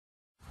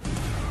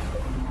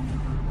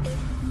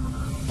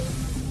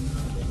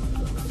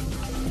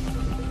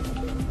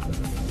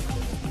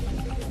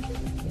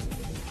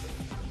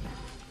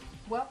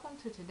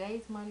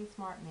today's Money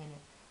Smart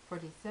Minute for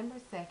December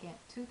 2nd,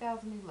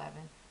 2011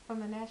 from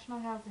the National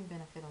Housing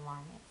Benefit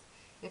Alliance.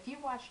 If you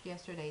watched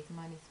yesterday's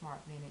Money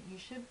Smart Minute, you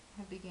should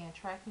have began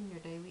tracking your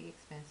daily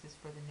expenses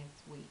for the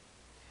next week.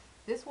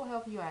 This will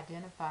help you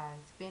identify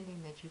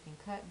spending that you can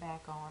cut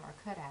back on or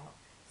cut out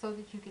so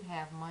that you can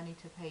have money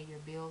to pay your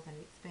bills and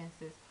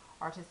expenses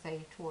or to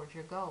save towards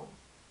your goals.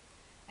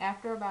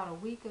 After about a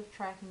week of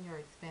tracking your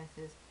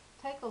expenses,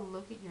 take a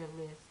look at your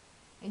list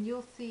and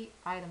you'll see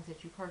items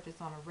that you purchase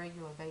on a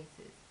regular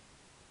basis.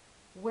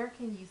 Where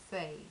can you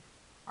save?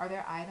 Are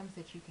there items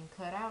that you can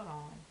cut out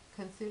on?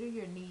 Consider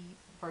your needs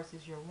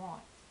versus your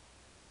wants.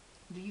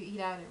 Do you eat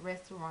out at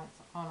restaurants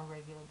on a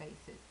regular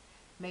basis?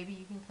 Maybe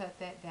you can cut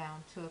that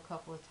down to a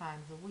couple of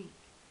times a week.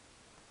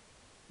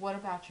 What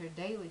about your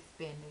daily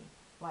spending,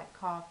 like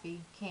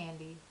coffee,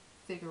 candy,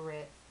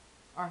 cigarettes,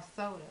 or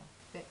soda?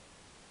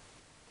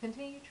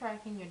 Continue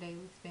tracking your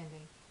daily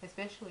spending,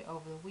 especially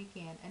over the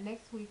weekend, and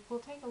next week we'll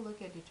take a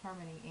look at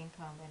determining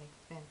income and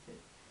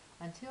expenses.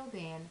 Until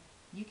then,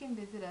 you can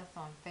visit us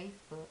on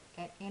Facebook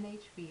at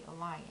NHB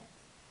Alliance.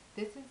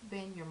 This has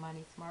been your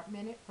Money Smart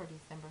Minute for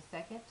December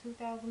 2nd,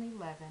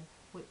 2011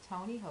 with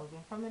Tony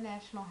Hogan from the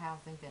National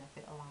Housing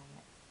Benefit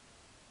Alliance.